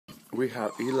we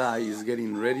have Eli is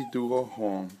getting ready to go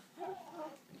home.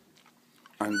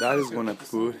 And Dad is going to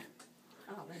put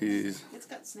his... It's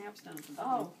got snaps down at the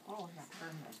bottom. Oh, yeah,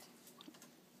 perfect.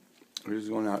 He's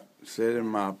going to set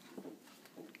him up.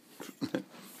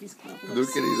 He's Look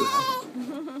at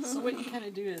Eli. So what you kind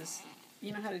of do is,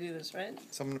 you know how to do this, right?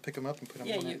 So I'm going to pick them up and put them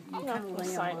Yeah, on you it. kind of lay them on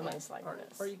sideways it. like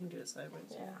this. Or you can do it sideways.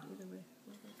 Yeah. Either way.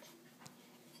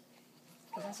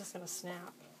 Because that's just going to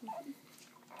snap.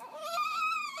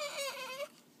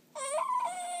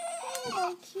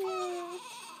 Oh, cute.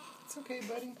 It's okay,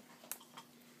 buddy.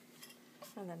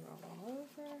 And then roll them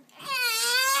over.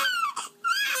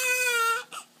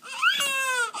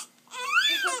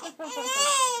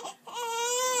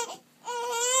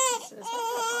 Says,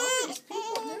 all these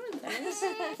people doing things. I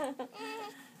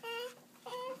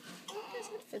guess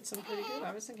it fits him pretty good.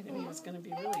 I was thinking he was going to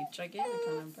be really gigantic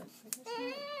on him, but I guess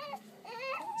not.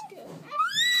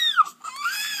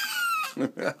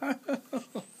 That's good.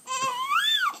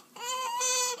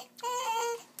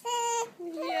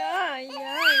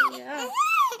 Yeah.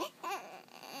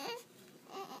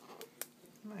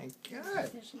 My God.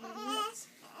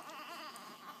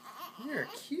 You're a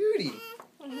cutie.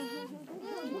 You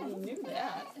knew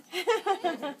that.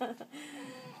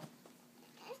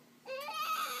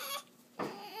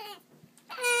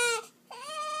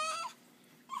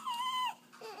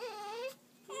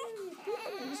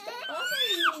 Stop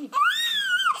bothering me.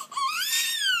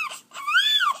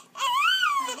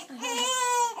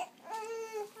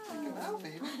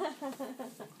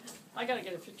 I gotta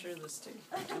get a picture of this too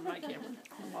on my camera.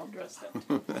 I'm all dressed up.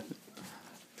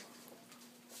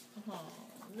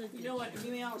 You know what?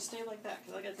 You may all stay like that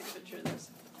because I gotta take a picture of this.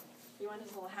 You want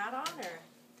his little hat on, or?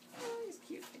 Oh, he's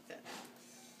cute like that.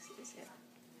 See his head.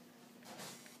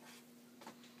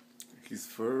 He's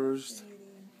first.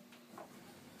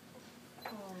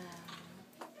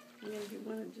 You gonna do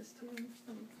one of just him?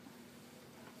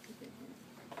 Okay.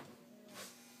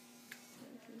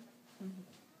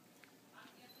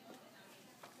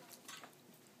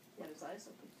 Got his eyes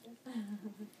open.